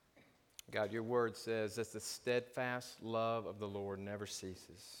God, your word says that the steadfast love of the Lord never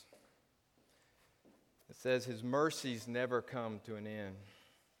ceases. It says his mercies never come to an end.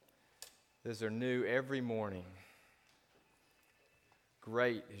 Those are new every morning.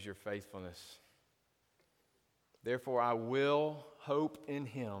 Great is your faithfulness. Therefore, I will hope in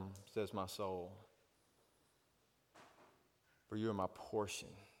him, says my soul. For you are my portion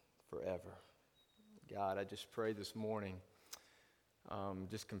forever. God, I just pray this morning,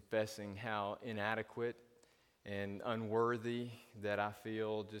 just confessing how inadequate and unworthy that I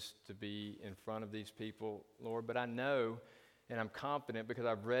feel just to be in front of these people, Lord. But I know, and I'm confident because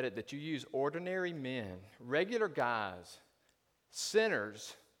I've read it, that you use ordinary men, regular guys,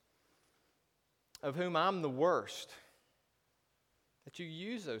 sinners, of whom I'm the worst, that you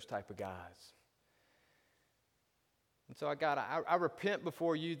use those type of guys. And so, God, I repent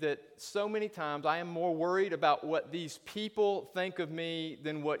before you that so many times I am more worried about what these people think of me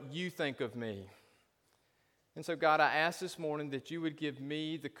than what you think of me. And so, God, I ask this morning that you would give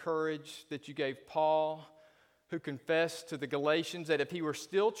me the courage that you gave Paul, who confessed to the Galatians that if he were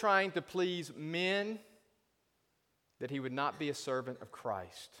still trying to please men, that he would not be a servant of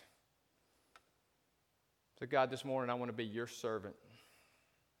Christ. So, God, this morning I want to be your servant.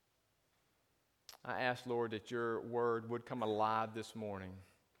 I ask, Lord, that your word would come alive this morning,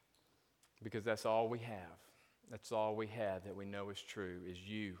 because that's all we have. That's all we have that we know is true, is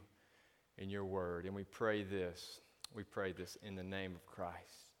you and your word. And we pray this in the name of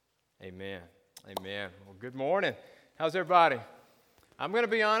Christ. Amen. Amen. Well, good morning. How's everybody? I'm going to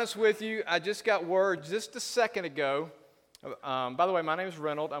be honest with you. I just got word just a second ago. By the way, my name is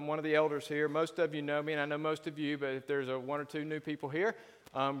Reynold. I'm one of the elders here. Most of you know me, and I know most of you, but if there's one or two new people here,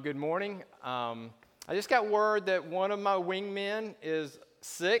 good morning. I just got word that one of my wingmen is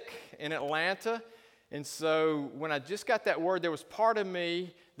sick in Atlanta, and so when I just got that word, there was part of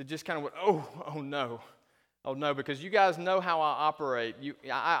me that just kind of went, oh no, because you guys know how I operate.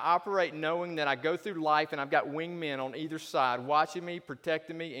 I operate knowing that I go through life and I've got wingmen on either side watching me,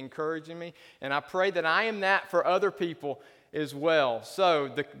 protecting me, encouraging me, and I pray that I am that for other people as well. So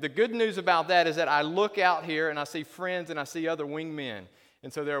the good news about that is that I look out here and I see friends and I see other wingmen.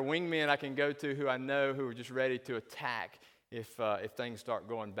 And so there are wingmen I can go to who I know who are just ready to attack if things start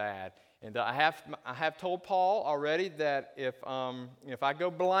going bad. And I have told Paul already that if I go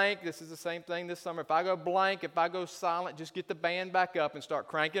blank, this is the same thing this summer. If I go blank, if I go silent, just get the band back up and start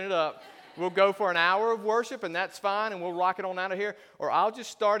cranking it up. We'll go for an hour of worship, and that's fine, and we'll rock it on out of here. Or I'll just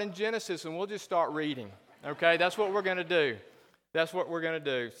start in Genesis, and we'll just start reading. Okay, that's what we're going to do. That's what we're going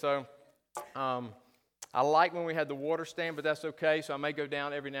to do. So I like when we had the water stand, but that's okay, so I may go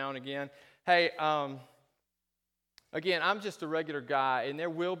down every now and again. Hey, again, I'm just a regular guy, and there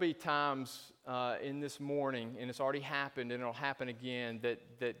will be times in this morning, and it's already happened, and it'll happen again,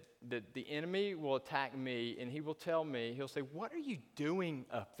 that the enemy will attack me, and he will tell me, he'll say, what are you doing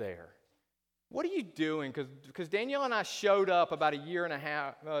up there? What are you doing? Because Danielle and I showed up about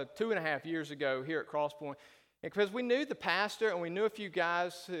 2.5 years ago here at Crosspoint, because we knew the pastor, and we knew a few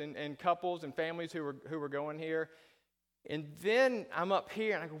guys and couples and families who were going here. And then I'm up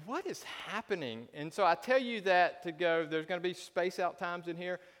here, and I go, what is happening? And so I tell you that to go, there's going to be space out times in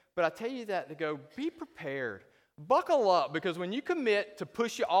here, but I tell you that to go, be prepared. Buckle up, because when you commit to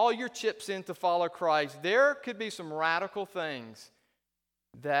push all your chips in to follow Christ, there could be some radical things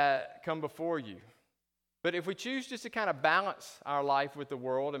that come before you. But if we choose just to kind of balance our life with the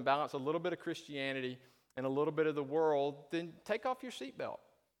world and balance a little bit of Christianity and a little bit of the world, then take off your seatbelt,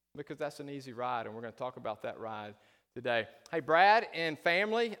 because that's an easy ride, and we're going to talk about that ride today. Hey, Brad and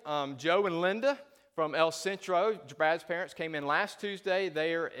family, Joe and Linda from El Centro, Brad's parents came in last Tuesday.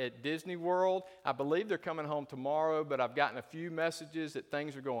 They are at Disney World. I believe they're coming home tomorrow, but I've gotten a few messages that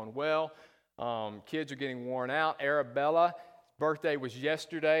things are going well. Kids are getting worn out. Arabella's birthday was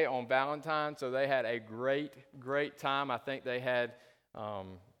yesterday on Valentine's, so they had a great time. I think they had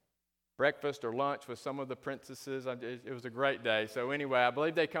breakfast or lunch with some of the princesses. It was a great day. So anyway, I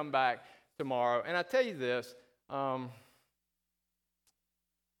believe they come back tomorrow. And I tell you this,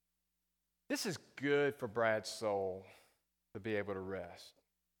 this is good for Brad's soul to be able to rest.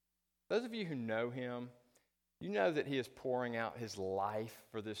 Those of you who know him, you know that he is pouring out his life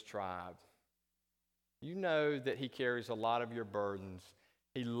for this tribe. You know that he carries a lot of your burdens.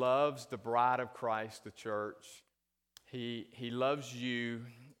 He loves the bride of Christ, the church. He loves you,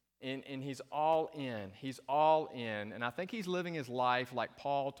 and he's all in. He's all in. And I think he's living his life like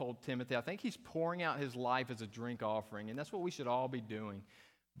Paul told Timothy. I think he's pouring out his life as a drink offering, and that's what we should all be doing.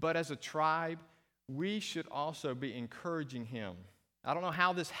 But as a tribe, we should also be encouraging him. I don't know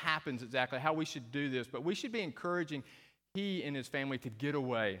how this happens exactly, how we should do this, but we should be encouraging he and his family to get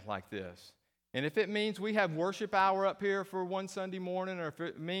away like this. And if it means we have worship hour up here for one Sunday morning, or if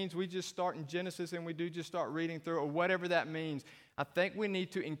it means we just start in Genesis and we do just start reading through, or whatever that means, I think we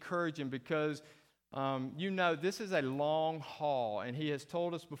need to encourage him because, this is a long haul. And he has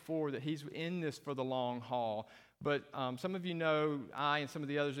told us before that he's in this for the long haul. But some of you know, I and some of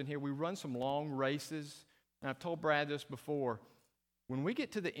the others in here, we run some long races. And I've told Brad this before. When we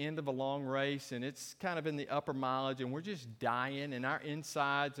get to the end of a long race and it's kind of in the upper mileage and we're just dying and our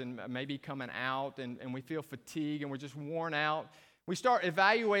insides and maybe coming out and we feel fatigue and we're just worn out, we start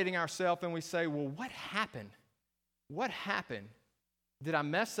evaluating ourselves and we say, well, what happened? What happened? Did I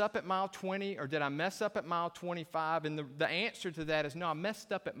mess up at mile 20 or did I mess up at mile 25? And the answer to that is no, I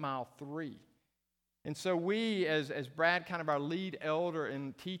messed up at mile 3. And so we, as Brad, kind of our lead elder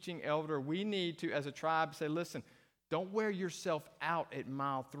and teaching elder, we need to, as a tribe, say, listen, don't wear yourself out at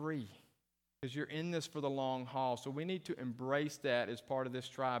mile 3 because you're in this for the long haul. So we need to embrace that as part of this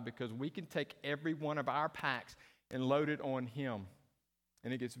tribe because we can take every one of our packs and load it on him.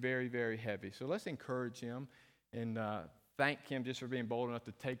 And it gets very, very heavy. So let's encourage him and thank him just for being bold enough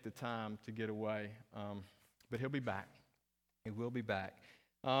to take the time to get away. But he'll be back. He will be back.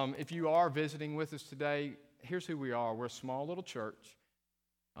 If you are visiting with us today, here's who we are. We're a small little church.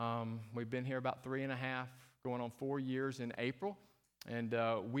 We've been here about 3.5, going on 4 years in April. And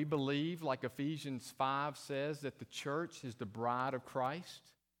we believe, like Ephesians 5 says, that the church is the bride of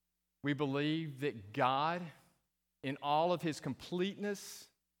Christ. We believe that God, in all of his completeness,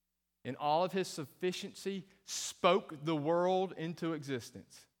 in all of his sufficiency, spoke the world into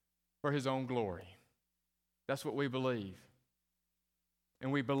existence for his own glory. That's what we believe.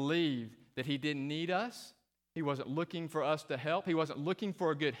 And we believe that he didn't need us. He wasn't looking for us to help. He wasn't looking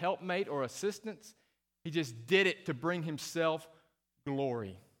for a good helpmate or assistance. He just did it to bring himself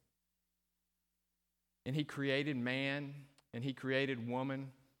glory. And he created man, and he created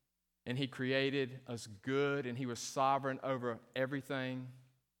woman, and he created us good, and he was sovereign over everything.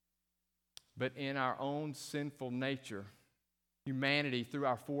 But in our own sinful nature, humanity, through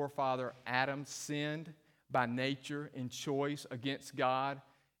our forefather Adam, sinned by nature and choice against God.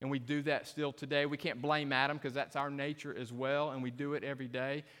 And we do that still today. We can't blame Adam because that's our nature as well, and we do it every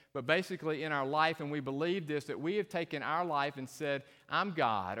day. But basically in our life, and we believe this, that we have taken our life and said, I'm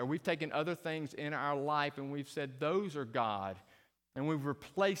God. Or we've taken other things in our life and we've said, those are God. And we've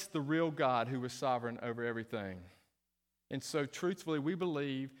replaced the real God who was sovereign over everything. And so truthfully, we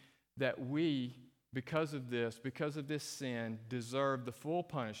believe that we, because of this sin, deserve the full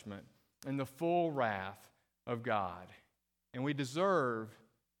punishment and the full wrath of God. And we deserve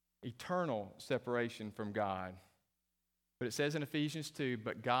eternal separation from God. But it says in Ephesians 2,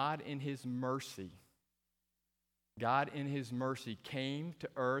 but God in his mercy came to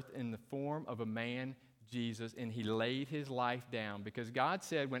earth in the form of a man, Jesus, and he laid his life down. Because God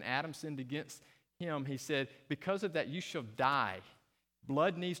said when Adam sinned against him, he said, because of that you shall die.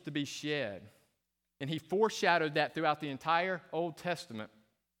 Blood needs to be shed. And he foreshadowed that throughout the entire Old Testament.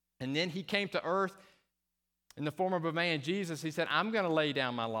 And then he came to earth in the form of a man, Jesus. He said, I'm going to lay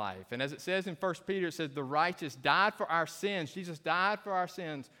down my life. And as it says in 1 Peter, it says, the righteous died for our sins. Jesus died for our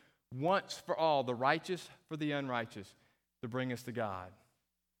sins once for all, the righteous for the unrighteous, to bring us to God.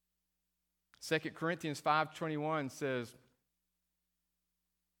 2 Corinthians 5:21 says,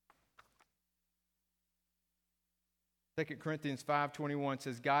 2 Corinthians 5:21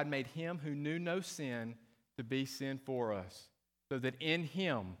 says, God made him who knew no sin to be sin for us, so that in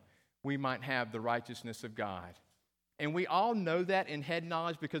him we might have the righteousness of God. And we all know that in head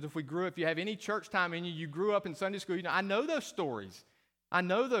knowledge because if you have any church time in you, you grew up in Sunday school, I know those stories.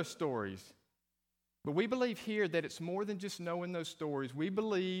 But we believe here that it's more than just knowing those stories. We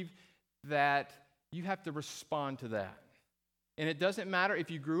believe that you have to respond to that. And it doesn't matter if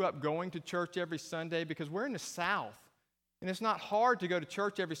you grew up going to church every Sunday because we're in the South. And it's not hard to go to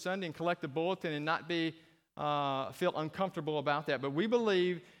church every Sunday and collect a bulletin and not feel uncomfortable about that. But we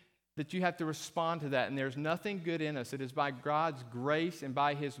believe that you have to respond to that. And there's nothing good in us. It is by God's grace and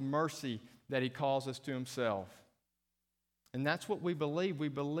by his mercy that he calls us to himself. And that's what we believe. We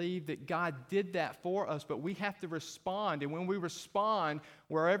believe that God did that for us, but we have to respond. And when we respond,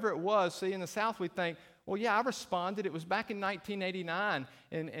 wherever it was, see, in the South we think, well, yeah, I responded. It was back in 1989,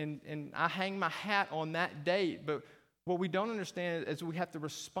 and I hang my hat on that date. But what we don't understand is we have to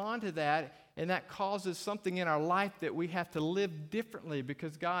respond to that, and that causes something in our life that we have to live differently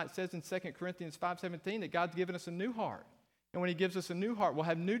because God says in 2 Corinthians 5:17 that God's given us a new heart. And when he gives us a new heart, we'll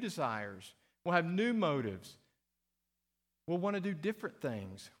have new desires. We'll have new motives. We'll want to do different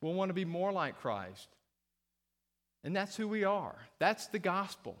things. We'll want to be more like Christ. And that's who we are. That's the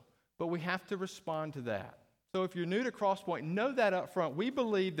gospel. But we have to respond to that. So if you're new to Crosspoint, know that up front. We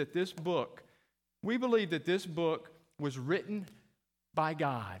believe that this book was written by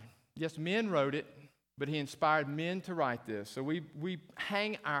God. Yes, men wrote it, but he inspired men to write this. So we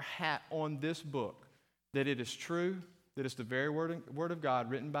hang our hat on this book, that it is true, that it's the very word of God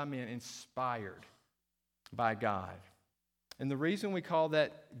written by men, inspired by God. And the reason we call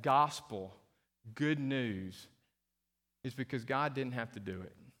that gospel good news is because God didn't have to do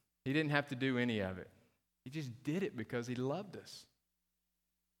it. He didn't have to do any of it. He just did it because he loved us.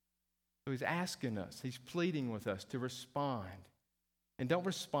 So he's asking us, he's pleading with us to respond. And don't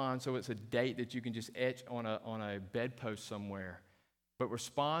respond so it's a date that you can just etch on a bedpost somewhere. But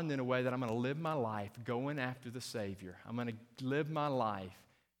respond in a way that I'm going to live my life going after the Savior. I'm going to live my life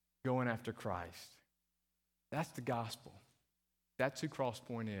going after Christ. That's the gospel. That's who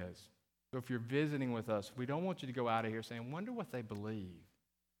Crosspoint is. So if you're visiting with us, we don't want you to go out of here saying, wonder what they believe.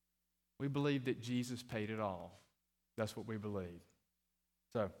 We believe that Jesus paid it all. That's what we believe.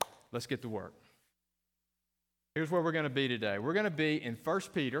 So let's get to work. Here's where we're going to be today. We're going to be in 1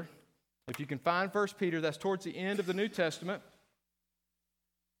 Peter. If you can find 1 Peter, that's towards the end of the New Testament.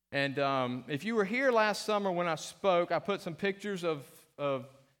 And if you were here last summer when I spoke, I put some pictures of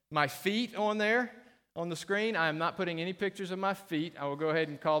my feet on there on the screen. I am not putting any pictures of my feet. I will go ahead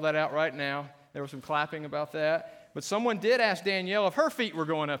and call that out right now. There was some clapping about that. But someone did ask Danielle if her feet were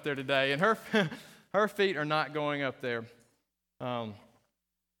going up there today, and her feet are not going up there. We're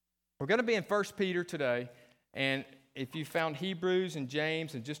going to be in 1 Peter today, and if you found Hebrews and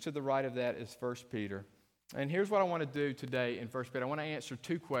James, and just to the right of that is 1 Peter. And here's what I want to do today in 1 Peter. I want to answer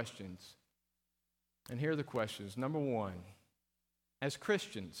two questions. And here are the questions. Number one, as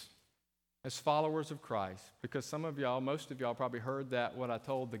Christians, as followers of Christ, because some of y'all, most of y'all probably heard that, what I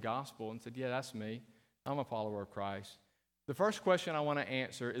told the gospel, and said, yeah, that's me. I'm a follower of Christ. The first question I want to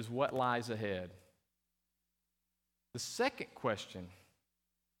answer is what lies ahead. The second question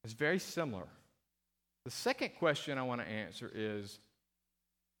is very similar. The second question I want to answer is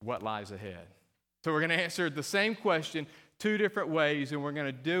what lies ahead. So we're going to answer the same question two different ways, and we're going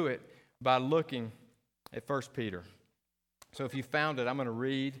to do it by looking at 1 Peter. So if you found it, I'm going to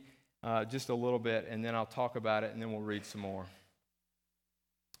read just a little bit, and then I'll talk about it, and then we'll read some more.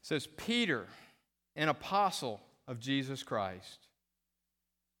 It says, Peter, an apostle of Jesus Christ.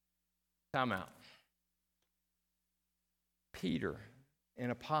 Time out. Peter, an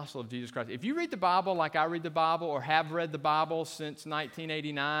apostle of Jesus Christ. If you read the Bible like I read the Bible or have read the Bible since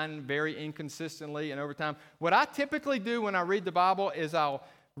 1989, very inconsistently and over time, what I typically do when I read the Bible is I'll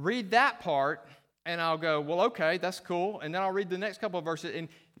read that part and I'll go, well, okay, that's cool. And then I'll read the next couple of verses. And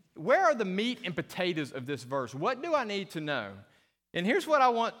where are the meat and potatoes of this verse? What do I need to know? And here's what I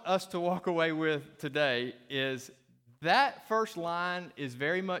want us to walk away with today is that first line is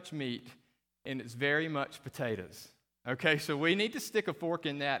very much meat and it's very much potatoes. Okay, so we need to stick a fork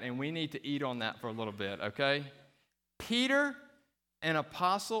in that and we need to eat on that for a little bit, okay? Peter, an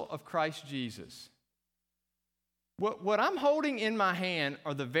apostle of Christ Jesus. What I'm holding in my hand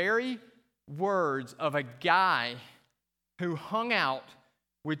are the very words of a guy who hung out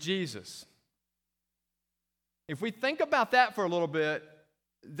with Jesus. If we think about that for a little bit,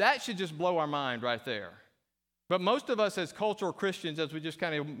 that should just blow our mind right there. But most of us as cultural Christians, as we just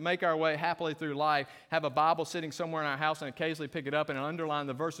kind of make our way happily through life, have a Bible sitting somewhere in our house and occasionally pick it up and underline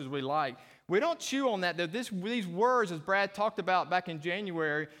the verses we like. We don't chew on that. These words, as Brad talked about back in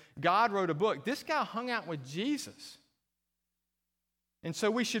January, God wrote a book. This guy hung out with Jesus. And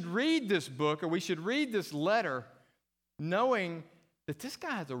so we should read this book, or we should read this letter knowing that this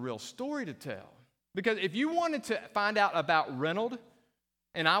guy has a real story to tell. Because if you wanted to find out about Reynold,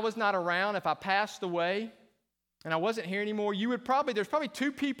 and I was not around, if I passed away, and I wasn't here anymore, there's probably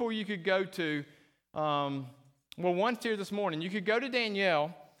two people you could go to. One's here this morning. You could go to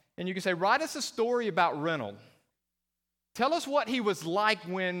Danielle, and you could say, write us a story about Reynold. Tell us what he was like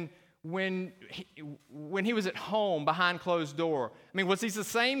when he was at home behind closed door. I mean, was he the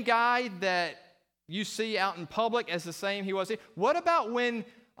same guy that you see out in public as the same he was here? What about when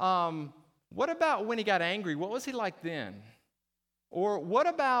he got angry? What was he like then? Or what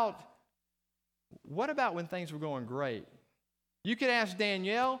about when things were going great? You could ask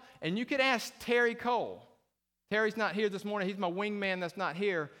Danielle, and you could ask Terry Cole. Terry's not here this morning. He's my wingman that's not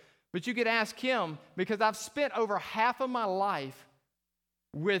here. But you could ask him, because I've spent over half of my life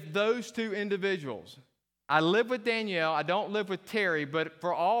with those two individuals. I live with Danielle. I don't live with Terry, but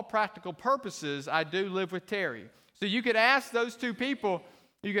for all practical purposes, I do live with Terry. So you could ask those two people,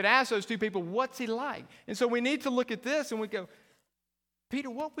 what's he like? And so we need to look at this and we go, Peter,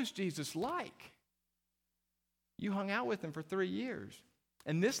 what was Jesus like? You hung out with him for 3 years.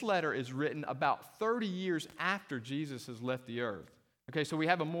 And this letter is written about 30 years after Jesus has left the earth. Okay, so we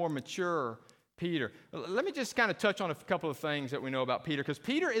have a more mature Peter. Let me just kind of touch on a couple of things that we know about Peter, because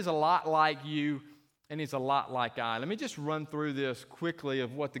Peter is a lot like you, and he's a lot like I. Let me just run through this quickly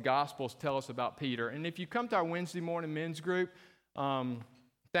of what the Gospels tell us about Peter. And if you come to our Wednesday morning men's group,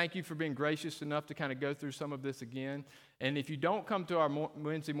 thank you for being gracious enough to kind of go through some of this again. And if you don't come to our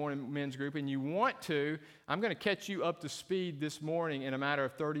Wednesday morning men's group and you want to, I'm going to catch you up to speed this morning in a matter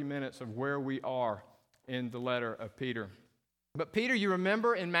of 30 minutes of where we are in the letter of Peter. But Peter, you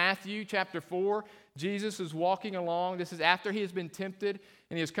remember in Matthew chapter 4, Jesus is walking along. This is after he has been tempted,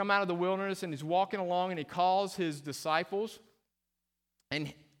 and he has come out of the wilderness, and he's walking along, and he calls his disciples.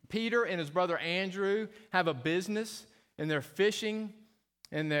 And Peter and his brother Andrew have a business, and they're fishing,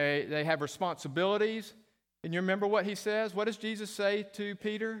 and they have responsibilities. And you remember what he says? What does Jesus say to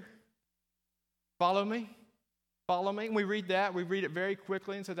Peter? Follow me. Follow me. And we read that. We read it very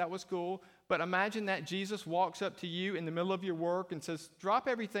quickly and say that was cool. But imagine that Jesus walks up to you in the middle of your work and says, drop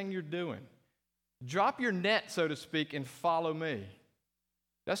everything you're doing. Drop your net, so to speak, and follow me.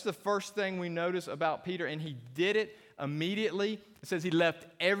 That's the first thing we notice about Peter, and he did it immediately. It says he left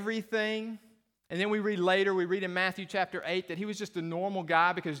everything. And then we read in Matthew chapter 8 that he was just a normal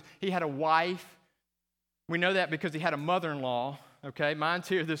guy because he had a wife. We know that because he had a mother-in-law. Okay, mine's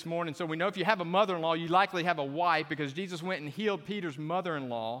here this morning. So we know if you have a mother-in-law, you likely have a wife because Jesus went and healed Peter's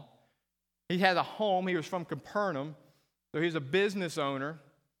mother-in-law. He had a home. He was from Capernaum, so he was a business owner.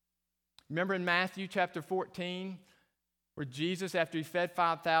 Remember in Matthew chapter 14 where Jesus, after he fed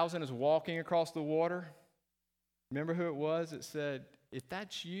 5,000, is walking across the water? Remember who it was? It said, if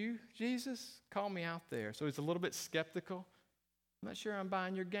that's you, Jesus, call me out there. So he's a little bit skeptical. I'm not sure I'm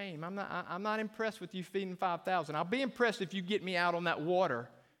buying your game. I'm not impressed with you feeding 5,000. I'll be impressed if you get me out on that water.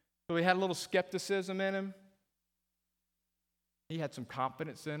 So he had a little skepticism in him. He had some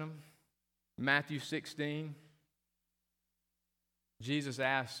confidence in him. Matthew 16, Jesus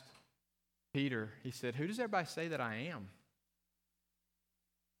asked Peter, he said, who does everybody say that I am?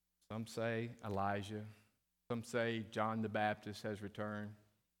 Some say Elijah. Some say John the Baptist has returned.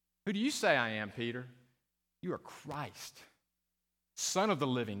 Who do you say I am, Peter? You are Christ, Son of the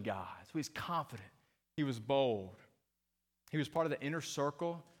living God. So he's confident. He was bold. He was part of the inner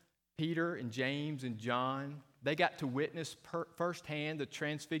circle. Peter and James and John, they got to witness firsthand the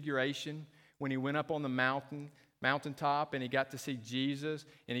transfiguration when he went up on the mountaintop, and he got to see Jesus,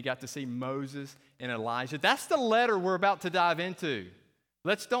 and he got to see Moses and Elijah. That's the letter we're about to dive into.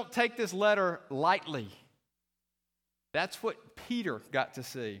 Let's don't take this letter lightly. That's what Peter got to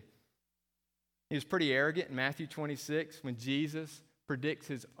see. He was pretty arrogant in Matthew 26 when Jesus predicts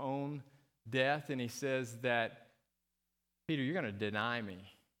his own death, and he says that, Peter, you're going to deny me.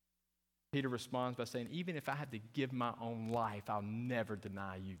 Peter responds by saying, even if I have to give my own life, I'll never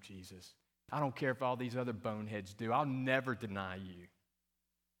deny you, Jesus. I don't care if all these other boneheads do. I'll never deny you.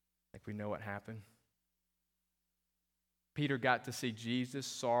 I think we know what happened. Peter got to see Jesus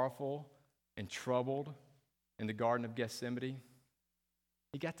sorrowful and troubled in the Garden of Gethsemane.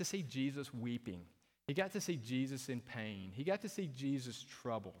 He got to see Jesus weeping. He got to see Jesus in pain. He got to see Jesus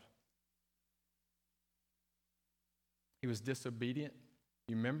troubled. He was disobedient.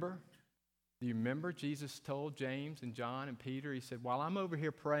 You remember? Do you remember Jesus told James and John and Peter, he said, while I'm over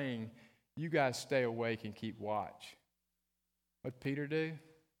here praying, you guys stay awake and keep watch. What did Peter do?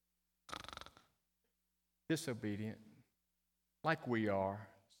 Disobedient, like we are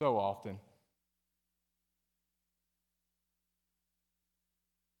so often.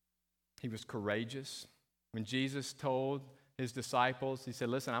 He was courageous. When Jesus told his disciples, he said,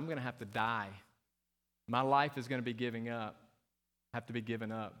 listen, I'm going to have to die. My life is going to be have to be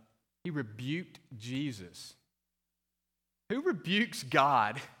given up. He rebuked Jesus. Who rebukes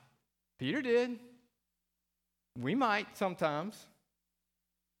God? Peter did. We might sometimes.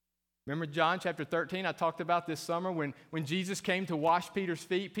 Remember John chapter 13, I talked about this summer when Jesus came to wash Peter's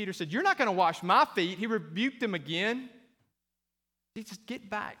feet. Peter said, you're not going to wash my feet. He rebuked him again. He said, get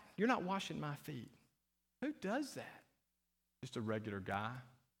back. You're not washing my feet. Who does that? Just a regular guy.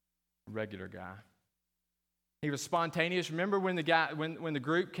 Regular guy. He was spontaneous. Remember when the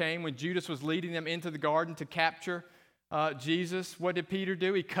group came, when Judas was leading them into the garden to capture Jesus? What did Peter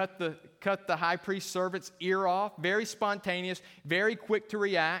do? He cut the high priest's servant's ear off. Very spontaneous, very quick to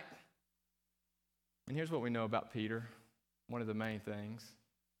react. And here's what we know about Peter. One of the main things.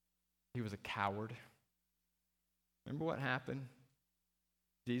 He was a coward. Remember what happened?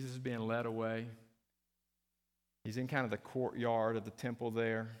 Jesus is being led away. He's in kind of the courtyard of the temple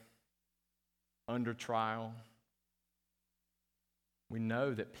there, under trial. We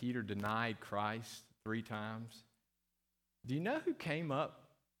know that Peter denied Christ 3 times. Do you know who came up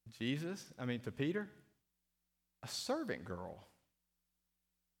to Peter? A servant girl.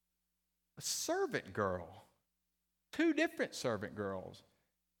 A servant girl. 2 different servant girls.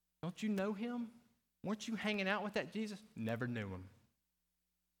 Don't you know him? Weren't you hanging out with that Jesus? Never knew him.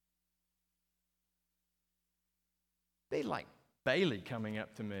 Be like Bailey coming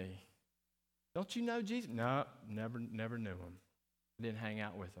up to me. Don't you know Jesus? No, never knew him. Didn't hang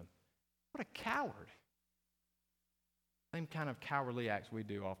out with him. What a coward. Same kind of cowardly acts we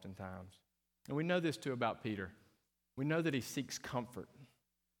do oftentimes. And we know this too about Peter. We know that he seeks comfort.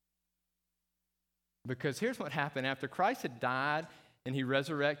 Because here's what happened. After Christ had died and he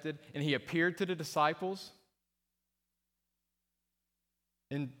resurrected and he appeared to the disciples,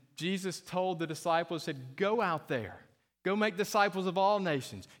 and Jesus told the disciples, said, go out there. Go make disciples of all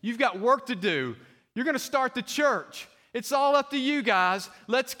nations. You've got work to do. You're going to start the church. It's all up to you guys.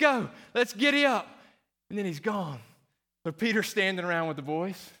 Let's go. Let's giddy up. And then he's gone. So Peter's standing around with the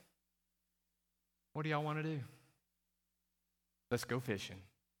boys. What do y'all want to do? Let's go fishing.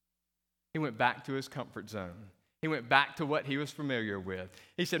 He went back to his comfort zone. He went back to what he was familiar with.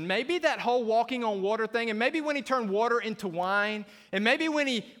 He said, maybe that whole walking on water thing, and maybe when he turned water into wine, and maybe when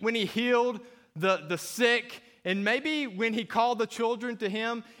he healed the sick, and maybe when he called the children to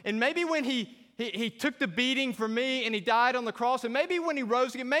him, and maybe when he took the beating for me and he died on the cross, and maybe when he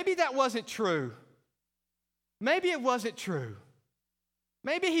rose again, maybe that wasn't true. Maybe it wasn't true.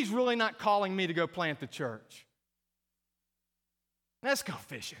 Maybe he's really not calling me to go plant the church. Let's go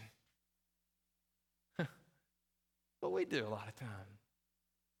fishing. But we do a lot of times.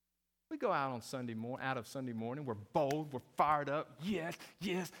 We go out on Sunday morning. We're bold. We're fired up. Yes.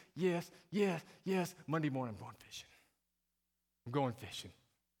 Monday morning, I'm going fishing.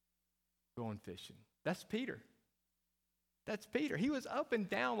 Going fishing. That's Peter. He was up and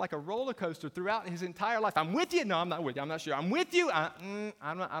down like a roller coaster throughout his entire life. I'm with you. No, I'm not with you. I'm not sure. I'm with you. I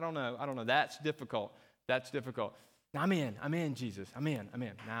don't know. That's difficult. Now, I'm in, Jesus. I'm in.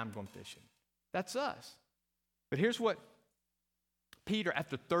 Now I'm going fishing. That's us. But here's what Peter,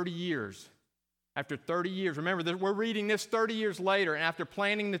 after 30 years, remember that we're reading this 30 years later, and after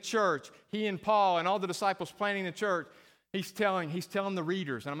planting the church, he and Paul and all the disciples planting the church, he's telling the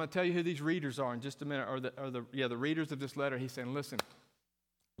readers, and I'm going to tell you who these readers are in just a minute, or the readers of this letter. He's saying,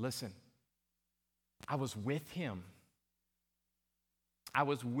 listen, I was with him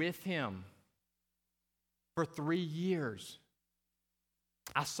for 3 years.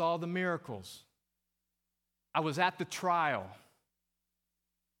 I saw the miracles. I was at the trial.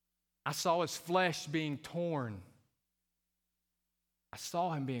 I saw his flesh being torn. I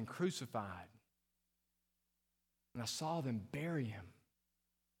saw him being crucified. And I saw them bury him.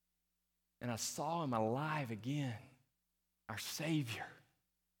 And I saw him alive again, our Savior.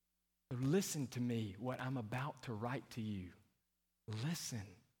 So listen to me, what I'm about to write to you. Listen.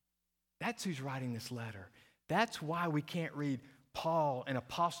 That's who's writing this letter. That's why we can't read Paul, an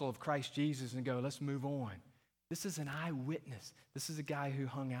apostle of Christ Jesus, and go, let's move on. This is an eyewitness. This is a guy who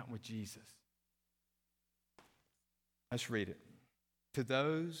hung out with Jesus. Let's read it. To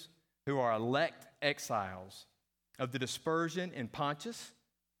those who are elect exiles of the dispersion in Pontus,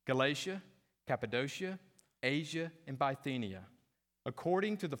 Galatia, Cappadocia, Asia, and Bithynia,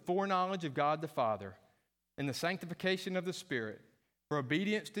 according to the foreknowledge of God the Father and the sanctification of the Spirit, for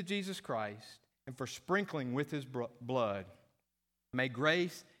obedience to Jesus Christ and for sprinkling with his blood, may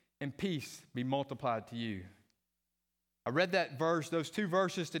grace and peace be multiplied to you. I read those 2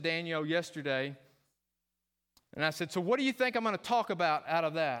 verses to Danielle yesterday, and I said, so what do you think I'm going to talk about out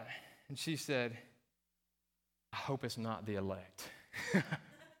of that? And she said, I hope it's not the elect.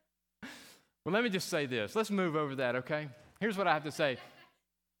 Well, let me just say this. Let's move over that, okay? Here's what I have to say.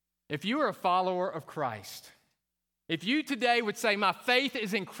 If you are a follower of Christ, if you today would say, my faith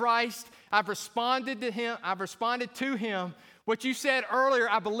is in Christ, I've responded to him, what you said earlier,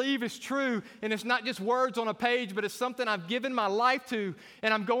 I believe is true, and it's not just words on a page, but it's something I've given my life to,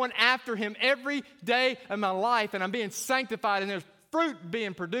 and I'm going after him every day of my life, and I'm being sanctified, and there's fruit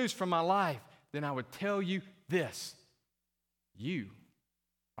being produced from my life, then I would tell you this: you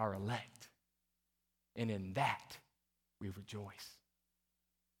are elect, and in that we rejoice.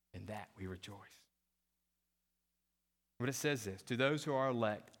 In that we rejoice. But it says this, to those who are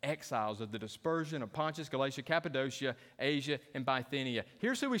elect, exiles of the dispersion of Pontus, Galatia, Cappadocia, Asia, and Bithynia.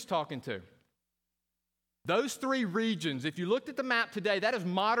 Here's who he's talking to. Those 3 regions, if you looked at the map today, that is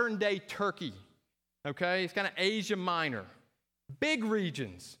modern-day Turkey. Okay? It's kind of Asia Minor. Big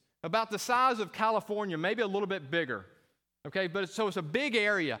regions, about the size of California, maybe a little bit bigger. Okay? So it's a big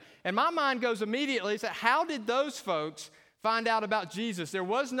area. And my mind goes immediately, how did those folks find out about Jesus? There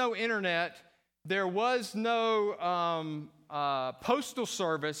was no internet. There was no postal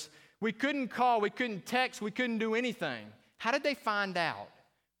service. We couldn't call, we couldn't text, we couldn't do anything. How did they find out?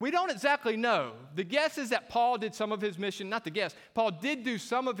 We don't exactly know. The guess is that Paul did some of his mission, not the guess, Paul did do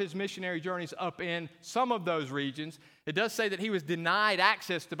some of his missionary journeys up in some of those regions. It does say that he was denied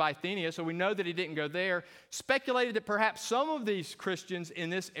access to Bithynia, so we know that he didn't go there. Speculated that perhaps some of these Christians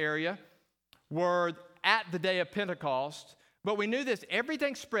in this area were at the day of Pentecost, but we knew this,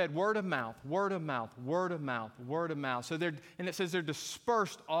 everything spread word of mouth, word of mouth, word of mouth, word of mouth. So and it says they're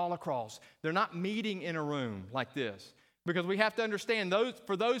dispersed all across. They're not meeting in a room like this. Because we have to understand,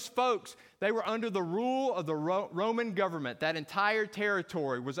 for those folks, they were under the rule of the Roman government. That entire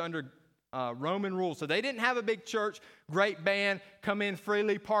territory was under Roman rule. So they didn't have a big church, great band, come in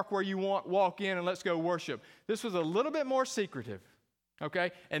freely, park where you want, walk in, and let's go worship. This was a little bit more secretive, okay?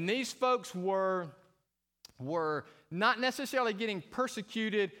 And these folks were not necessarily getting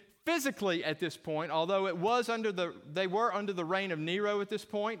persecuted physically at this point, although they were under the reign of Nero at this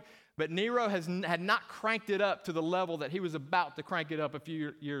point. But Nero had not cranked it up to the level that he was about to crank it up a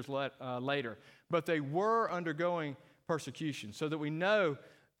few years later. But they were undergoing persecution, so that we know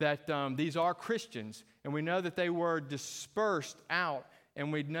that these are Christians, and we know that they were dispersed out,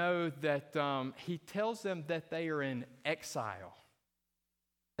 and we know that he tells them that they are in exile.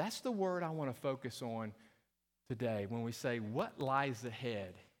 That's the word I want to focus on today when we say, what lies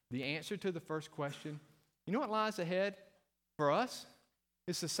ahead? The answer to the first question, you know what lies ahead for us?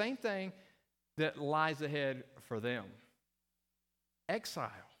 It's the same thing that lies ahead for them.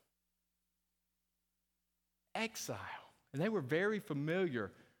 Exile. Exile. And they were very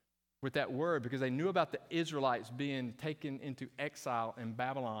familiar with that word because they knew about the Israelites being taken into exile in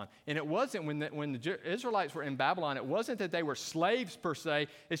Babylon. And it wasn't when the Israelites were in Babylon, it wasn't that they were slaves per se.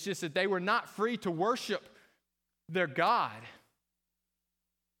 It's just that they were not free to worship their God.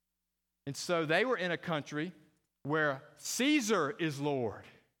 And so they were in a country where Caesar is Lord.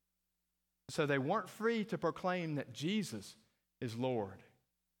 So they weren't free to proclaim that Jesus is Lord.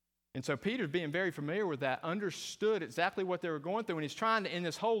 And so Peter, being very familiar with that, understood exactly what they were going through. And he's trying to, in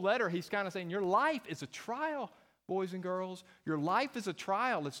this whole letter, he's kind of saying, your life is a trial, boys and girls. Your life is a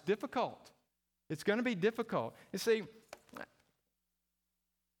trial. It's difficult. It's going to be difficult. You see,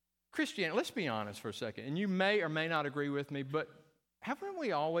 Christianity, let's be honest for a second, and you may or may not agree with me, but haven't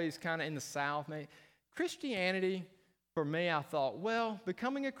we always kind of in the South, Christianity, for me, I thought, well,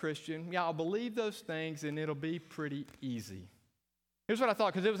 becoming a Christian, yeah, I'll believe those things and it'll be pretty easy. Here's what I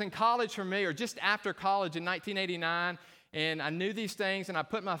thought, because it was in college for me, or just after college in 1989, and I knew these things and I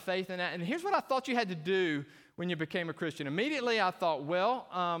put my faith in that. And here's what I thought you had to do when you became a Christian. Immediately I thought,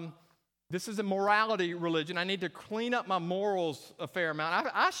 well, this is a morality religion. I need to clean up my morals a fair amount.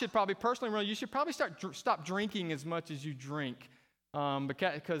 I should probably, personally, you should probably stop drinking as much as you drink.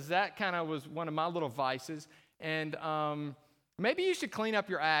 Because that kind of was one of my little vices. And maybe you should clean up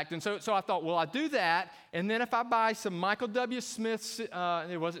your act. And so I thought, well, I do that. And then if I buy some Michael W. Smith,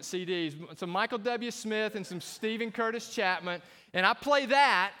 it wasn't CDs, some Michael W. Smith and some Stephen Curtis Chapman, and I play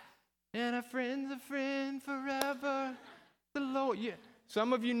that, and a friend's a friend forever, the Lord. Yeah.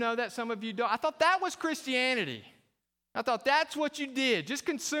 Some of you know that, some of you don't. I thought that was Christianity. I thought that's what you did. Just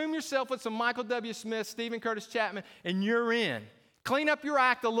consume yourself with some Michael W. Smith, Stephen Curtis Chapman, and you're in. Clean up your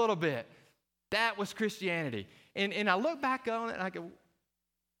act a little bit. That was Christianity. And I look back on it and I go,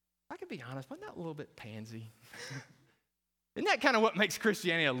 I can be honest, wasn't that a little bit pansy? Isn't that kind of what makes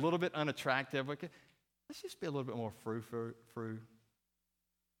Christianity a little bit unattractive? Let's just be a little bit more frou.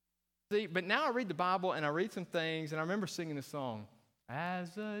 See, but now I read the Bible and I read some things and I remember singing this song.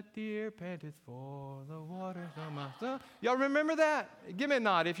 As a deer panteth for the waters of my soul. Y'all remember that? Give me a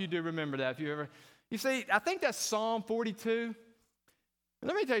nod if you do remember that. You see, I think that's Psalm 42.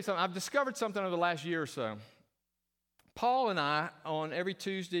 Let me tell you something. I've discovered something over the last year or so. Paul and I, on every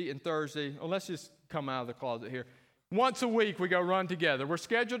Tuesday and Thursday, let's just come out of the closet here. Once a week, we go run together. We're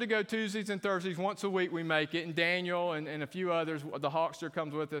scheduled to go Tuesdays and Thursdays. Once a week, we make it. And Daniel and a few others, the Hawkster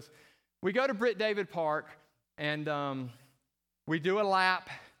comes with us. We go to Britt David Park, and we do a lap,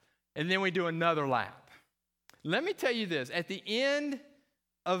 and then we do another lap. Let me tell you this. At the end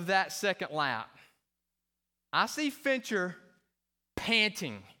of that second lap, I see Fincher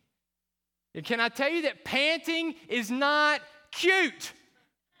panting. And can I tell you that panting is not cute?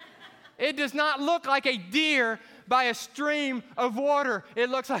 It does not look like a deer by a stream of water. It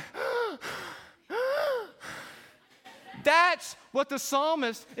looks like, that's what the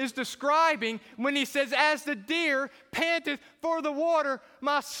psalmist is describing when he says, as the deer panteth for the water,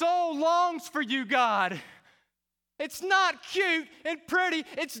 my soul longs for you, God. It's not cute and pretty,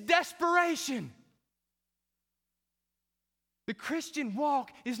 it's desperation. The Christian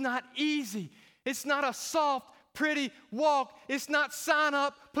walk is not easy. It's not a soft, pretty walk. It's not sign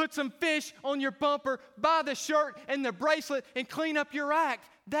up, put some fish on your bumper, buy the shirt and the bracelet, and clean up your act.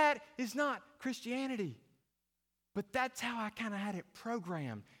 That is not Christianity. But that's how I kind of had it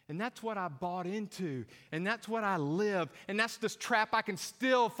programmed. And that's what I bought into. And that's what I live. And that's this trap I can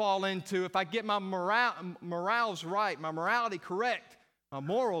still fall into if I get my morals right, my morality correct, my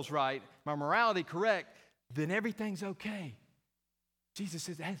morals right, my morality correct, then everything's okay. Jesus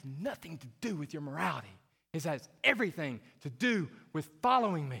says it has nothing to do with your morality. It has everything to do with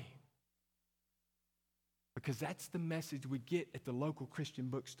following me. Because that's the message we get at the local Christian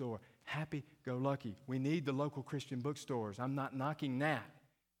bookstore. Happy-go-lucky. We need the local Christian bookstores. I'm not knocking that.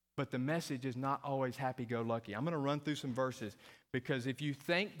 But the message is not always happy-go-lucky. I'm going to run through some verses because if you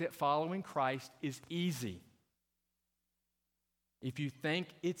think that following Christ is easy, if you think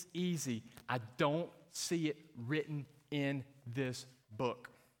it's easy, I don't see it written in this book.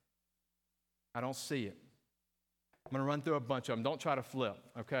 I don't see it. I'm going to run through a bunch of them. Don't try to flip,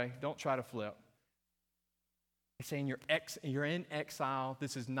 okay? Don't try to flip. It's saying you're in exile.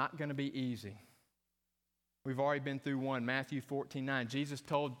 This is not going to be easy. We've already been through one, Matthew 14:9. Jesus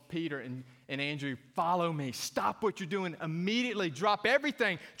told Peter and Andrew, follow me. Stop what you're doing immediately. Drop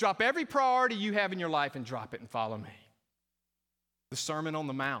everything. Drop every priority you have in your life and drop it and follow me. The Sermon on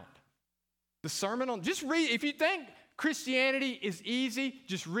the Mount. Just read. If you think Christianity is easy,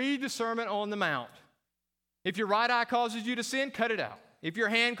 just read the Sermon on the Mount. If your right eye causes you to sin, cut it out. If your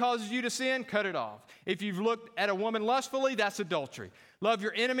hand causes you to sin, cut it off. If you've looked at a woman lustfully, that's adultery. Love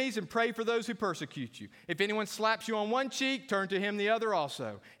your enemies and pray for those who persecute you. If anyone slaps you on one cheek, turn to him the other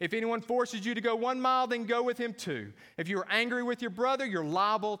also. If anyone forces you to go 1 mile, then go with him 2. If you are angry with your brother, you're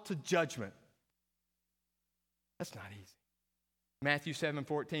liable to judgment. That's not easy. Matthew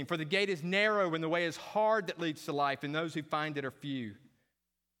 7:14. For the gate is narrow and the way is hard that leads to life, and those who find it are few.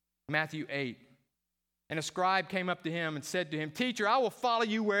 Matthew 8. And a scribe came up to him and said to him, Teacher, I will follow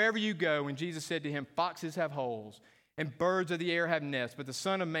you wherever you go. And Jesus said to him, Foxes have holes, and birds of the air have nests, but the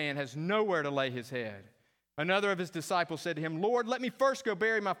Son of Man has nowhere to lay his head. Another of his disciples said to him, Lord, let me first go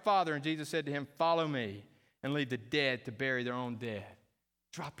bury my father. And Jesus said to him, Follow me, and leave the dead to bury their own dead.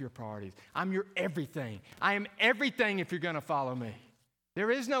 Drop your priorities. I'm your everything. I am everything if you're going to follow me.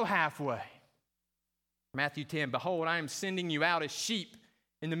 There is no halfway. Matthew 10, Behold, I am sending you out as sheep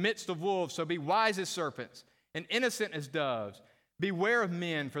in the midst of wolves, so be wise as serpents and innocent as doves. Beware of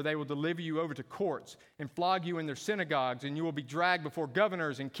men, for they will deliver you over to courts and flog you in their synagogues, and you will be dragged before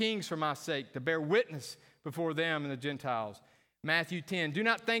governors and kings for my sake to bear witness before them and the Gentiles. Matthew 10, Do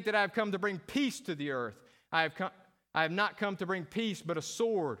not think that I have come to bring peace to the earth. I have not come to bring peace, but a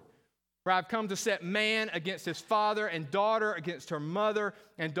sword. For I have come to set man against his father, and daughter against her mother,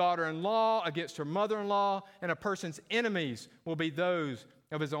 and daughter-in-law against her mother-in-law, and a person's enemies will be those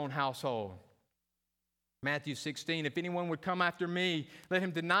of his own household. Matthew 16, If anyone would come after me, let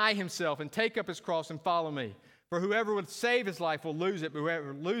him deny himself and take up his cross and follow me. For whoever would save his life will lose it, but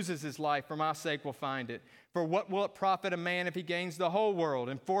whoever loses his life for my sake will find it. For what will it profit a man if he gains the whole world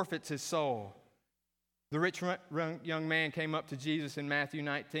and forfeits his soul? The rich young man came up to Jesus in Matthew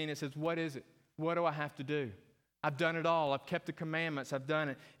 19 and says, What is it? What do I have to do? I've done it all. I've kept the commandments. I've done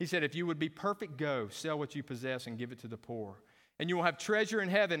it. He said, If you would be perfect, go, sell what you possess and give it to the poor. And you will have treasure in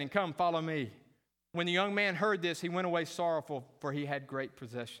heaven, and come, follow me. When the young man heard this, he went away sorrowful, for he had great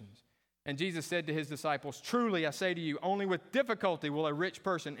possessions. And Jesus said to his disciples, Truly, I say to you, only with difficulty will a rich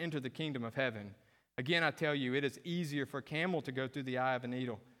person enter the kingdom of heaven. Again, I tell you, it is easier for a camel to go through the eye of a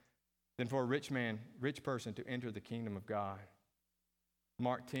needle than for a rich person to enter the kingdom of God.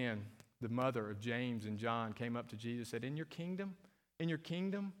 Mark 10, the mother of James and John came up to Jesus and said, In your kingdom,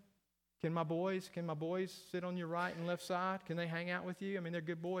 can my boys sit on your right and left side? Can they hang out with you? I mean, they're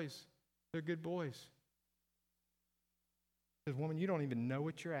good boys. They're good boys. He says, Woman, you don't even know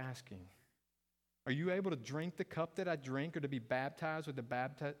what you're asking. Are you able to drink the cup that I drink, or to be baptized with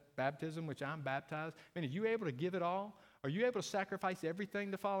the baptism which I'm baptized? I mean, are you able to give it all? Are you able to sacrifice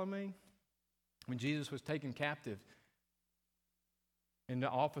everything to follow me? When Jesus was taken captive and the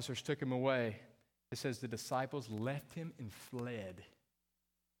officers took him away, it says the disciples left him and fled.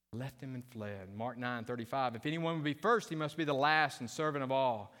 Left him and fled. Mark 9:35. If anyone would be first, he must be the last and servant of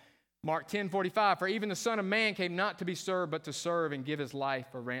all. Mark 10:45. For even the Son of Man came not to be served, but to serve and give his life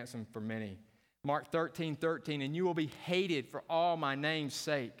a ransom for many. Mark 13:13. And you will be hated for all my name's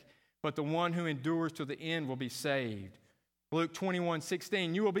sake, but the one who endures to the end will be saved. Luke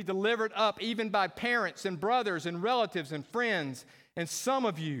 21:16. You will be delivered up even by parents and brothers and relatives and friends, and some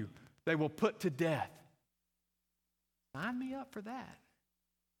of you they will put to death. Sign me up for that.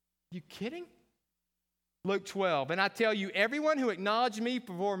 You kidding? Luke 12, and I tell you, everyone who acknowledges me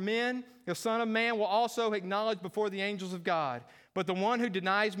before men, the Son of Man will also acknowledge before the angels of God. But the one who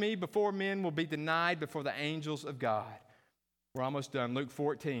denies me before men will be denied before the angels of God. We're almost done. Luke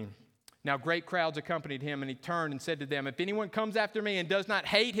 14. Now great crowds accompanied him, and he turned and said to them, if anyone comes after me and does not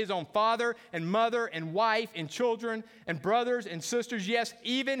hate his own father and mother and wife and children and brothers and sisters, yes,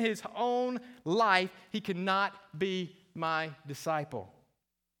 even his own life, he cannot be my disciple.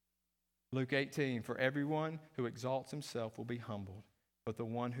 Luke 18, for everyone who exalts himself will be humbled, but the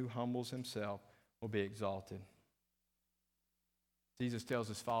one who humbles himself will be exalted. Jesus tells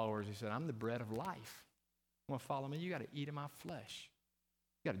his followers, he said, I'm the bread of life. You want to follow me? You got to eat of my flesh.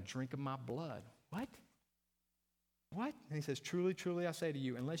 You got to drink of my blood. What? What? And he says, truly, truly, I say to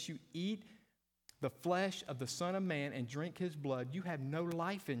you, unless you eat the flesh of the Son of Man and drink his blood, you have no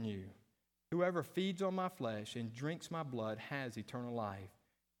life in you. Whoever feeds on my flesh and drinks my blood has eternal life.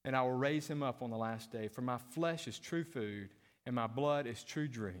 And I will raise him up on the last day. For my flesh is true food, and my blood is true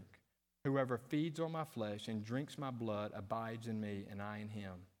drink. Whoever feeds on my flesh and drinks my blood abides in me, and I in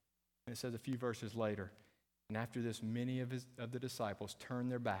him. And it says a few verses later, and after this, many of the disciples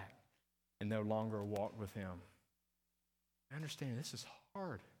turned their back and no longer walked with him. I understand this is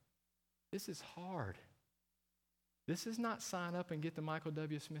hard. This is hard. This is not sign up and get the Michael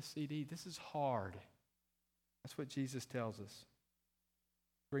W. Smith CD. This is hard. That's what Jesus tells us.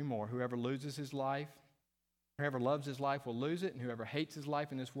 3 more. Whoever loves his life will lose it, and whoever hates his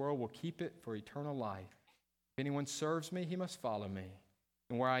life in this world will keep it for eternal life. If anyone serves me, he must follow me.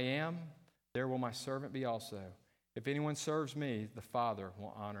 And where I am, there will my servant be also. If anyone serves me, the Father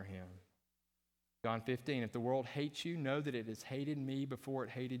will honor him. John 15, if the world hates you, know that it has hated me before it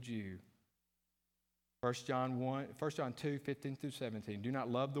hated you. 1 John 2, 15 through 17. Do not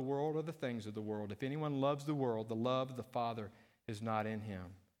love the world or the things of the world. If anyone loves the world, the love of the Father is not in him.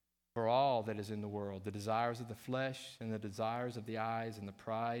 For all that is in the world, the desires of the flesh and the desires of the eyes and the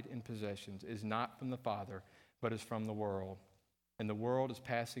pride in possessions is not from the Father, but is from the world. And the world is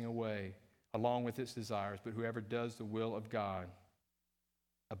passing away along with its desires, but whoever does the will of God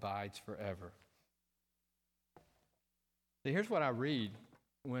abides forever. See, here's what I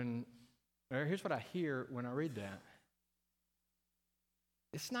hear when I read that.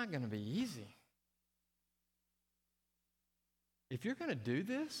 It's not going to be easy. If you're going to do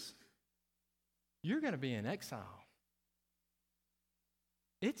this, you're going to be in exile.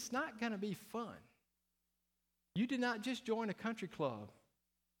 It's not going to be fun. You did not just join a country club.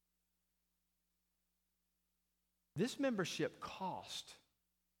 This membership cost,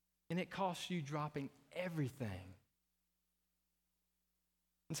 and it costs you dropping everything.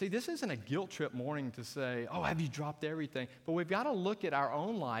 And see, this isn't a guilt trip morning to say, oh, have you dropped everything? But we've got to look at our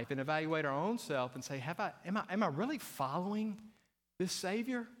own life and evaluate our own self and say, am I really following this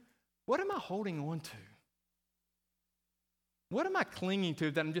Savior? What am I holding on to? What am I clinging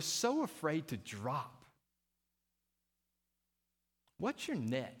to that I'm just so afraid to drop? What's your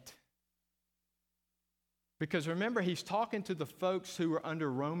net? Because remember, he's talking to the folks who are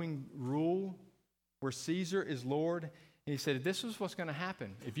under Roman rule, where Caesar is Lord. And he said, this is what's going to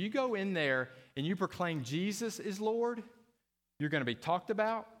happen. If you go in there and you proclaim Jesus is Lord, you're going to be talked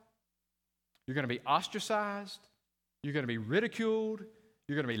about. You're going to be ostracized. You're going to be ridiculed.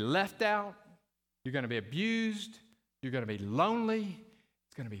 You're going to be left out. You're going to be abused. You're going to be lonely.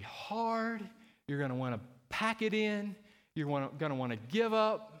 It's going to be hard. You're going to want to pack it in. You're going to want to give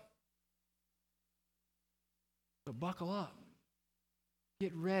up. So buckle up.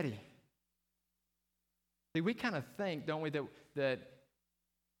 Get ready. See, we kind of think, don't we, that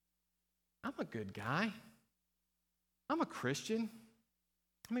I'm a good guy. I'm a Christian.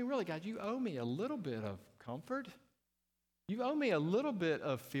 I mean, really, God, you owe me a little bit of comfort. You owe me a little bit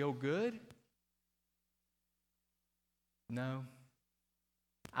of feel good. No.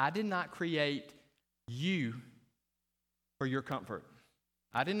 I did not create you for your comfort.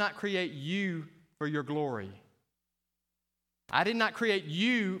 I did not create you for your glory. I did not create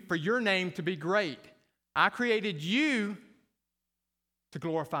you for your name to be great. I created you to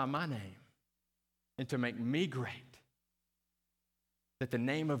glorify my name and to make me great. That the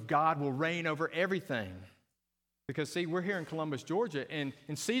name of God will reign over everything. Because, see, we're here in Columbus, Georgia, and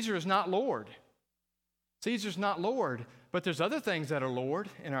Caesar is not Lord. Caesar's not Lord, but there's other things that are Lord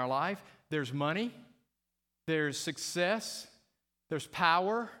in our life. There's money, there's success, there's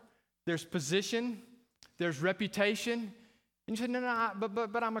power, there's position, there's reputation. And you say, no,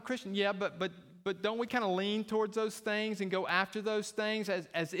 but I'm a Christian. Yeah, but don't we kind of lean towards those things and go after those things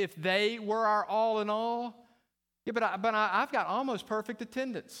as if they were our all in all? Yeah, but I've got almost perfect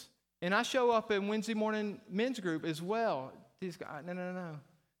attendance. And I show up in Wednesday morning men's group as well. No.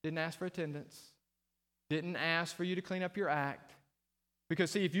 Didn't ask for attendance. Didn't ask for you to clean up your act.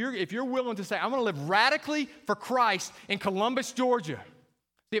 Because see, if you're willing to say, I'm going to live radically for Christ in Columbus, Georgia,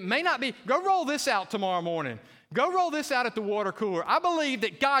 it may not be, go roll this out tomorrow morning. Go roll this out at the water cooler. I believe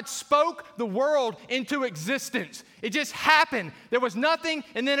that God spoke the world into existence. It just happened. There was nothing,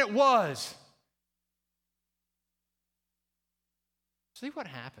 and then it was. See what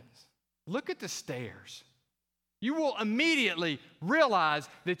happens. Look at the stairs. You will immediately realize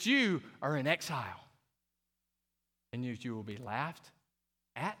that you are in exile. And you will be laughed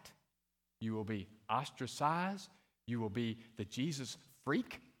at. You will be ostracized. You will be the Jesus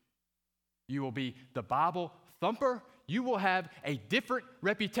freak. You will be the Bible thumper. You will have a different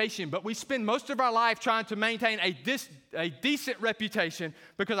reputation. But we spend most of our life trying to maintain a decent reputation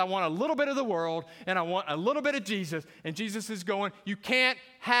because I want a little bit of the world and I want a little bit of Jesus. And Jesus is going, you can't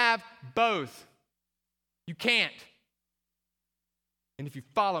have both. You can't. And if you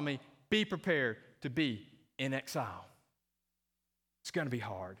follow me, be prepared to be in exile. It's going to be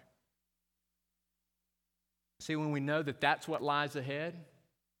hard. See, when we know that that's what lies ahead,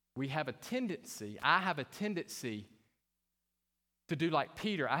 I have a tendency to do like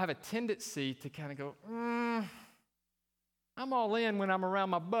Peter. I have a tendency to kind of go, I'm all in when I'm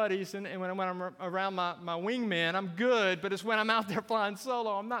around my buddies and when I'm around my wingmen, I'm good, but it's when I'm out there flying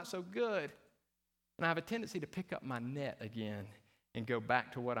solo, I'm not so good. And I have a tendency to pick up my net again and go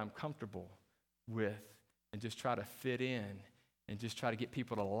back to what I'm comfortable with and just try to fit in and just try to get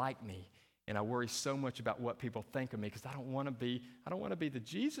people to like me. And I worry so much about what people think of me because I don't want to be the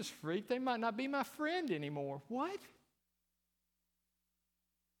Jesus freak. They might not be my friend anymore. What?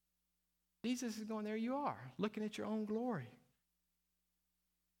 Jesus is going, there you are, looking at your own glory.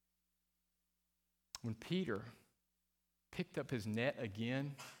 When Peter picked up his net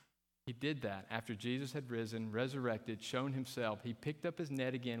again, he did that after Jesus had risen, resurrected, shown himself. He picked up his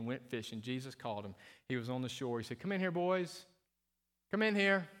net again, went fishing. Jesus called him. He was on the shore. He said, come in here, boys. Come in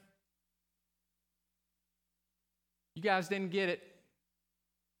here. You guys didn't get it.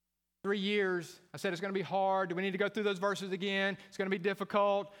 3 years. I said it's going to be hard. Do we need to go through those verses again? It's going to be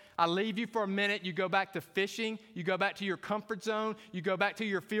difficult. I leave you for a minute. You go back to fishing. You go back to your comfort zone. You go back to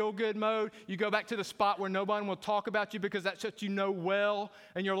your feel-good mode. You go back to the spot where nobody will talk about you because that's what you know well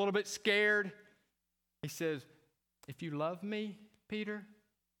and you're a little bit scared. He says, if you love me, Peter,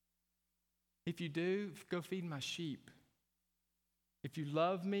 if you do, go feed my sheep. If you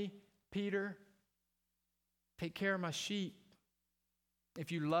love me, Peter, take care of my sheep. If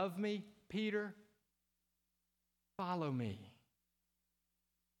you love me, Peter, follow me.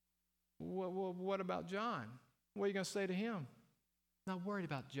 What about John? What are you going to say to him? Not worried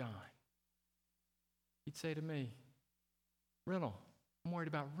about John. He'd say to me, Rennell, I'm worried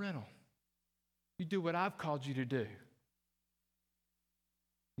about Rennell. You do what I've called you to do.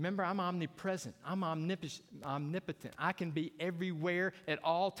 Remember, I'm omnipresent. I'm omnipotent. I can be everywhere at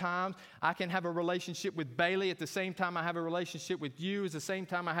all times. I can have a relationship with Bailey at the same time I have a relationship with you, at the same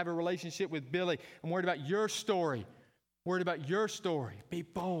time I have a relationship with Billy. I'm worried about your story. Worried about your story. Be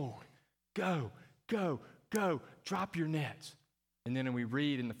bold. Go, go, go. Drop your nets. And then we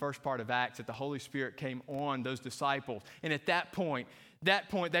read in the first part of Acts that the Holy Spirit came on those disciples. And at that point,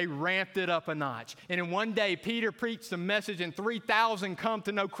 they ramped it up a notch. And in one day, Peter preached a message and 3,000 come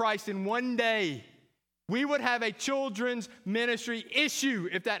to know Christ in one day. We would have a children's ministry issue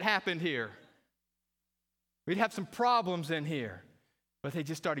if that happened here. We'd have some problems in here. But they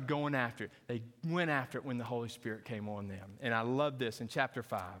just started going after it. They went after it when the Holy Spirit came on them. And I love this in chapter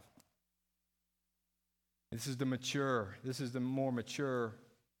 5. This is the more mature,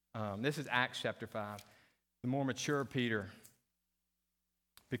 this is Acts chapter 5. The more mature Peter,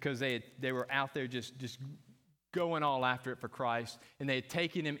 because they were out there just going all after it for Christ, and they had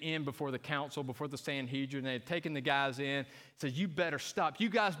taken him in before the council, before the Sanhedrin. They had taken the guys in, said, you better stop. You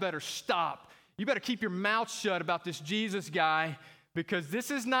guys better stop. You better keep your mouth shut about this Jesus guy, because this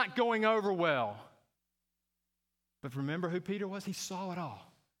is not going over well. But remember who Peter was? He saw it all.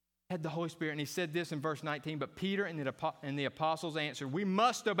 Had the Holy Spirit, and he said this in verse 19, but Peter and the apostles answered, we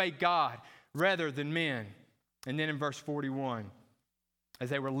must obey God rather than men. And then in verse 41, as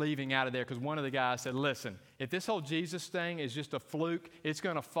they were leaving out of there, because one of the guys said, listen, if this whole Jesus thing is just a fluke, it's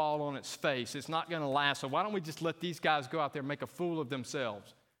going to fall on its face. It's not going to last. So why don't we just let these guys go out there and make a fool of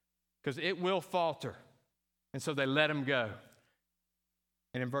themselves? Because it will falter. And so they let him go.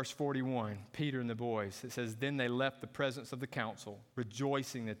 And in verse 41, Peter and the boys, it says, then they left the presence of the council,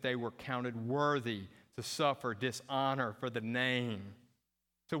 rejoicing that they were counted worthy to suffer dishonor for the name.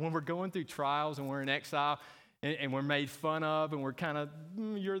 So when we're going through trials and we're in exile and we're made fun of and we're kind of,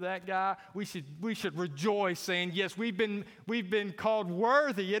 you're that guy, we should rejoice saying, yes, we've been called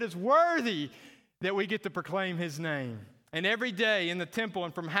worthy. It is worthy that we get to proclaim his name. And every day in the temple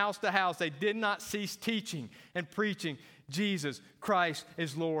and from house to house, they did not cease teaching and preaching Jesus Christ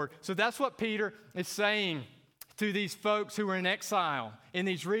is Lord. So that's what Peter is saying to these folks who are in exile in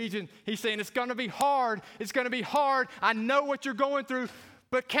these regions. He's saying, it's going to be hard. It's going to be hard. I know what you're going through,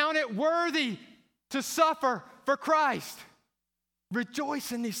 but count it worthy to suffer for Christ.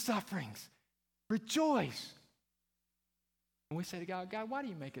 Rejoice in these sufferings. Rejoice. And we say to God, God, why do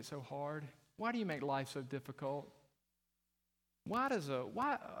you make it so hard? Why do you make life so difficult?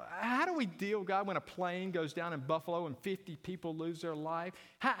 How do we deal, God, when a plane goes down in Buffalo and 50 people lose their life?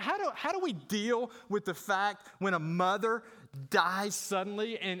 How do we deal with the fact when a mother dies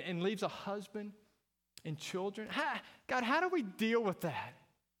suddenly and leaves a husband and children? God, how do we deal with that?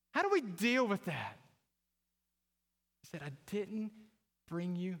 How do we deal with that? He said, I didn't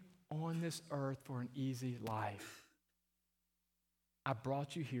bring you on this earth for an easy life. I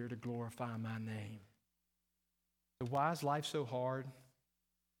brought you here to glorify my name. So why is life so hard?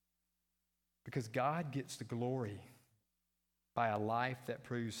 Because God gets the glory by a life that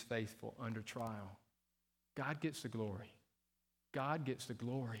proves faithful under trial. God gets the glory. God gets the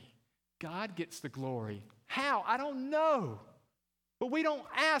glory. God gets the glory. How? I don't know. But we don't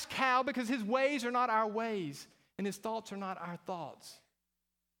ask how because his ways are not our ways and his thoughts are not our thoughts.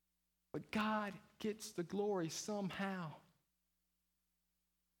 But God gets the glory somehow.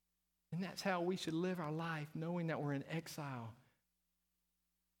 And that's how we should live our life, knowing that we're in exile,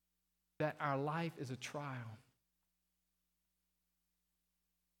 that our life is a trial.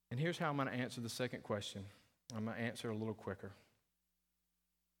 And here's how I'm going to answer the second question. I'm going to answer a little quicker.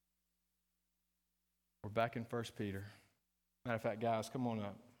 We're back in 1 Peter. Matter of fact, guys, come on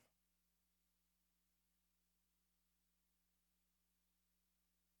up.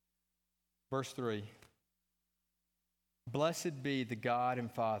 Verse 3. Blessed be the God and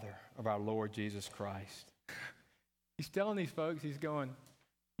Father of our Lord Jesus Christ. He's telling these folks, he's going,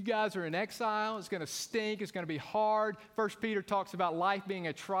 you guys are in exile. It's going to stink. It's going to be hard. 1 Peter talks about life being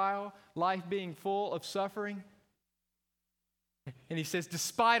a trial, life being full of suffering. And he says,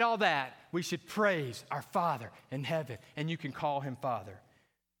 despite all that, we should praise our Father in heaven, and you can call him Father.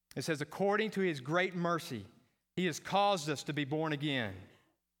 It says, according to his great mercy, he has caused us to be born again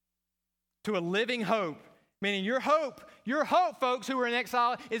to a living hope. Meaning your hope, folks who are in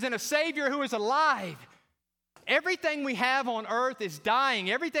exile, is in a Savior who is alive. Everything we have on earth is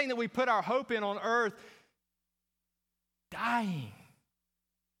dying. Everything that we put our hope in on earth, dying.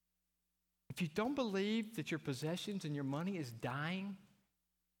 If you don't believe that your possessions and your money is dying,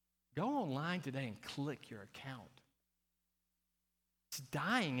 go online today and click your account. It's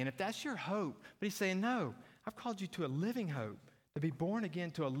dying, and if that's your hope, but he's saying, no, I've called you to a living hope, to be born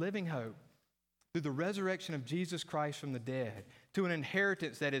again to a living hope. Through the resurrection of Jesus Christ from the dead, to an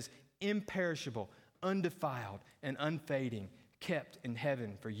inheritance that is imperishable, undefiled, and unfading, kept in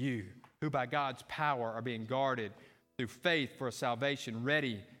heaven for you, who by God's power are being guarded through faith for a salvation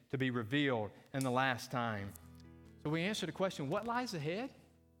ready to be revealed in the last time. So we answer the question, what lies ahead?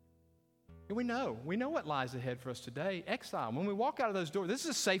 And we know what lies ahead for us today. Exile. When we walk out of those doors, this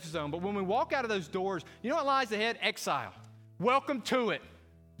is a safe zone, but when we walk out of those doors, you know what lies ahead? Exile. Welcome to it.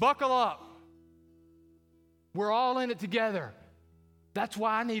 Buckle up. We're all in it together. That's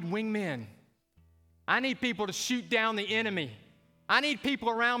why I need wingmen. I need people to shoot down the enemy. I need people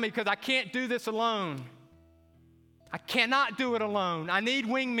around me because I can't do this alone. I cannot do it alone. I need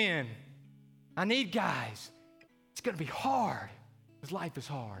wingmen. I need guys. It's going to be hard because life is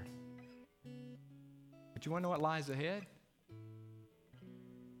hard. But you want to know what lies ahead?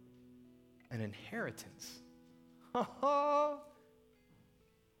 An inheritance.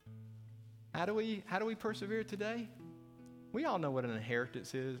 How do we persevere today? We all know what an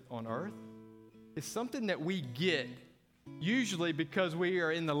inheritance is on earth. It's something that we get usually because we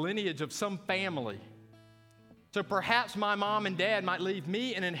are in the lineage of some family. So perhaps my mom and dad might leave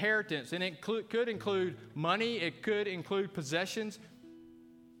me an inheritance, and it could include money, it could include possessions.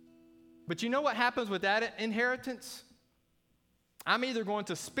 But you know what happens with that inheritance? I'm either going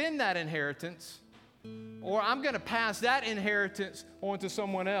to spend that inheritance or I'm going to pass that inheritance on to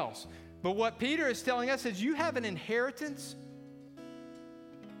someone else. But what Peter is telling us is you have an inheritance,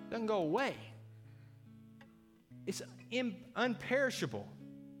 it doesn't go away. It's unperishable,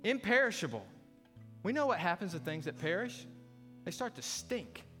 imperishable. We know what happens to things that perish. They start to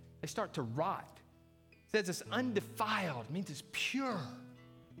stink. They start to rot. It says it's undefiled. It means it's pure.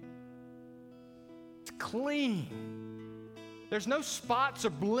 It's clean. There's no spots or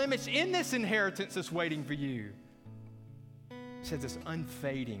blemish in this inheritance that's waiting for you. It says it's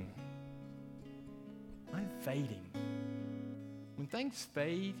unfading. Unfading. When things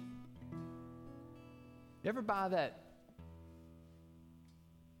fade, You ever buy that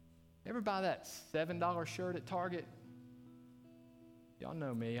 $7 shirt at Target? Y'all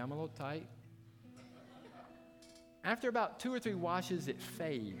know me, I'm a little tight. After about 2 or 3 washes, it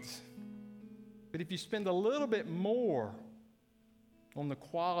fades. But if you spend a little bit more on the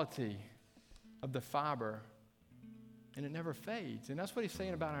quality of the fiber, and it never fades. And that's what he's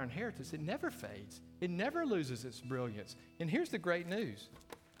saying about our inheritance. It never fades. It never loses its brilliance. And here's the great news.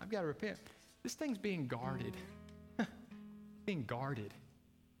 I've got to repent. This thing's being guarded. Being guarded.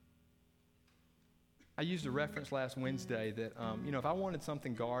 I used a reference last Wednesday that, if I wanted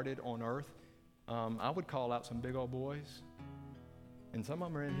something guarded on earth, I would call out some big old boys. And some of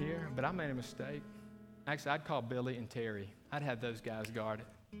them are in here, but I made a mistake. Actually, I'd call Billy and Terry. I'd have those guys guarded.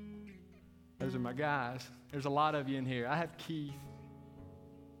 Those are my guys. There's a lot of you in here. I have Keith.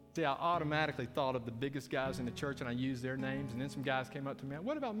 See, I automatically thought of the biggest guys in the church, and I used their names, and then some guys came up to me.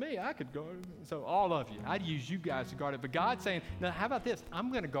 What about me? I could guard it. So all of you, I'd use you guys to guard it. But God's saying, now how about this?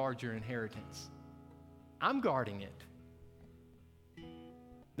 I'm going to guard your inheritance. I'm guarding it.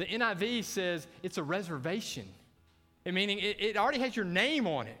 The NIV says it's a reservation, meaning it already has your name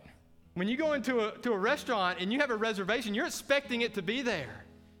on it. When you go into a restaurant and you have a reservation, you're expecting it to be there.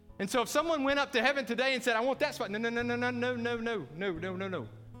 And so if someone went up to heaven today and said, I want that spot, no.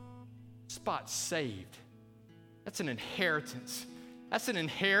 Spot's saved. That's an inheritance. That's an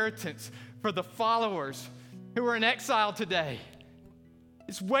inheritance for the followers who are in exile today.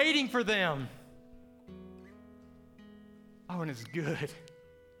 It's waiting for them. Oh, and it's good.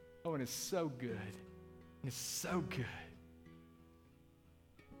 Oh, and it's so good. And it's so good.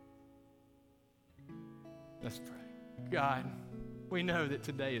 Let's pray. God, we know that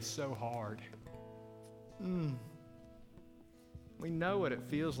today is so hard. We know what it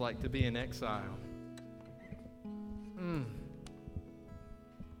feels like to be in exile.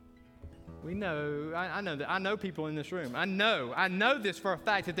 We know, I know that. I know people in this room. I know this for a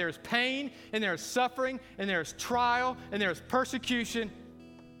fact, that there's pain, and there's suffering, and there's trial, and there's persecution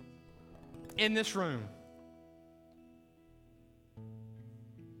in this room.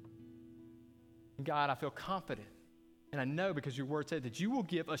 God, I feel confident, and I know because your word said that you will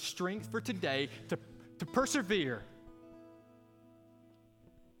give us strength for today to persevere.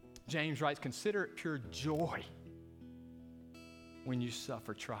 James writes, consider it pure joy when you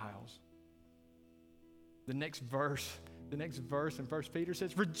suffer trials. The next verse in 1 Peter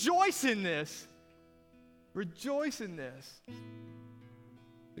says, rejoice in this. Rejoice in this.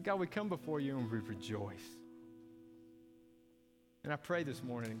 But God, we come before you and we rejoice. And I pray this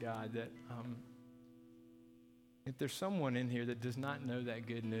morning, God, that if there's someone in here that does not know that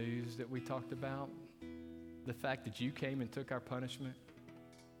good news that we talked about, the fact that you came and took our punishment,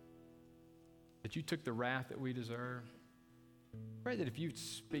 that you took the wrath that we deserve, pray that if you'd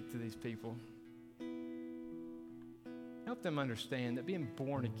speak to these people, help them understand that being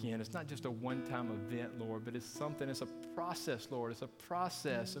born again is not just a one-time event, Lord, but it's a process, Lord. It's a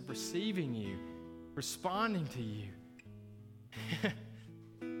process of receiving you, responding to you.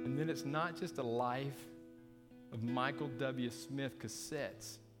 And then it's not just a life of Michael W. Smith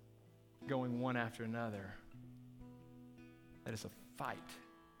cassettes going one after another. That it's a fight.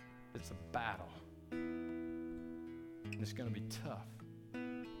 It's a battle. And it's going to be tough.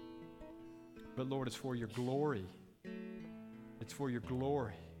 But Lord, it's for your glory. It's for your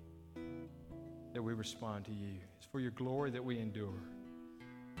glory that we respond to you. It's for your glory that we endure.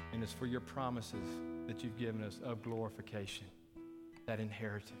 And it's for your promises that you've given us of glorification, that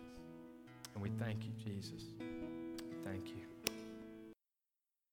inheritance. And we thank you, Jesus. Thank you.